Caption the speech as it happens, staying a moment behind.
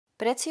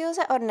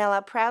Preciosa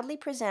Ornela proudly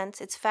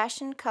presents its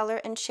fashion, color,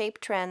 and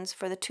shape trends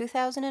for the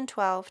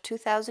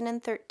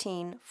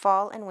 2012-2013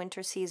 fall and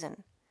winter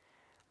season.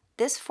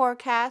 This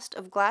forecast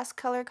of glass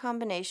color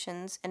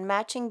combinations and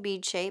matching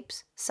bead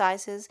shapes,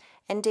 sizes,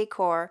 and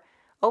decor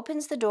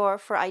opens the door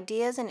for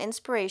ideas and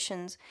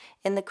inspirations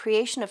in the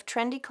creation of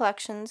trendy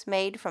collections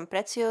made from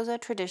Preciosa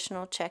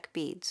traditional Czech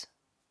beads.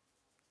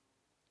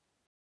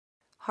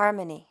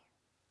 Harmony.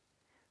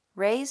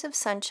 Rays of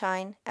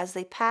sunshine, as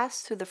they pass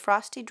through the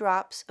frosty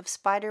drops of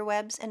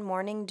spiderwebs and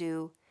morning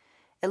dew,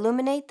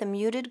 illuminate the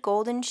muted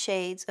golden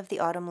shades of the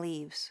autumn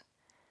leaves.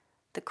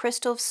 The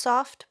crystal's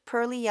soft,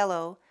 pearly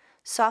yellow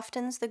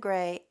softens the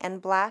gray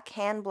and black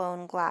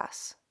hand-blown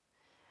glass.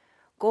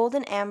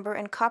 Golden amber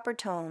and copper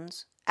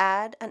tones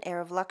add an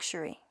air of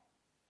luxury.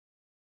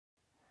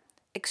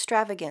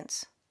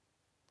 Extravagance.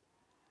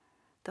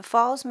 The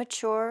fall's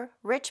mature,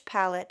 rich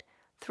palette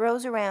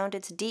throws around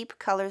its deep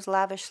colors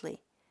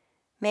lavishly,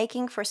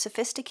 making for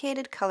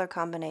sophisticated color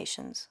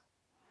combinations.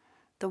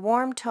 The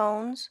warm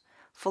tones,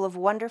 full of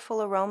wonderful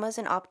aromas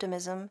and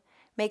optimism,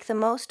 make the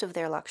most of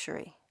their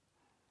luxury.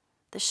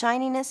 The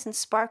shininess and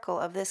sparkle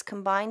of this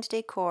combined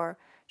decor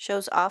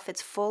shows off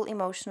its full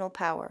emotional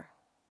power.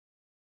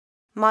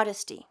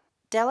 Modesty.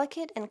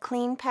 Delicate and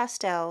clean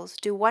pastels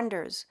do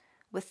wonders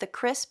with the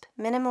crisp,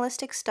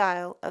 minimalistic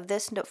style of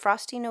this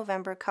frosty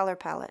November color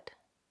palette.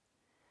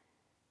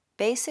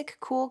 Basic,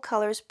 cool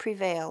colors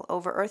prevail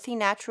over earthy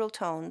natural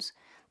tones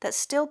that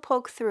still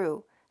poke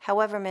through,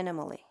 however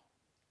minimally.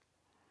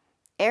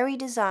 Airy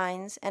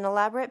designs and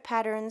elaborate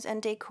patterns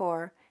and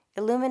decor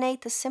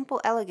illuminate the simple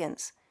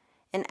elegance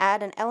and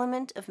add an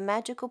element of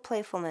magical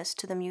playfulness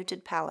to the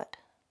muted palette.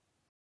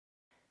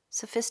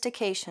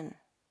 Sophistication.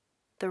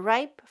 The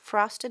ripe,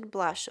 frosted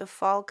blush of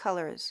fall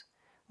colors,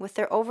 with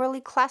their overly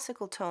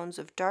classical tones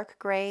of dark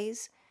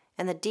grays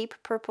and the deep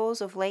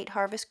purples of late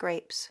harvest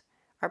grapes,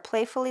 are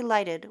playfully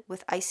lighted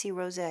with icy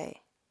rosé.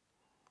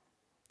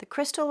 The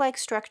crystal-like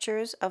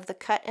structures of the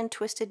cut and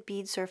twisted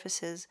bead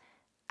surfaces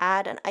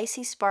add an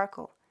icy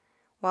sparkle,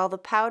 while the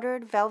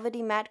powdered,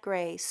 velvety matte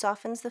gray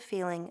softens the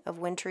feeling of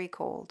wintry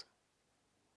cold.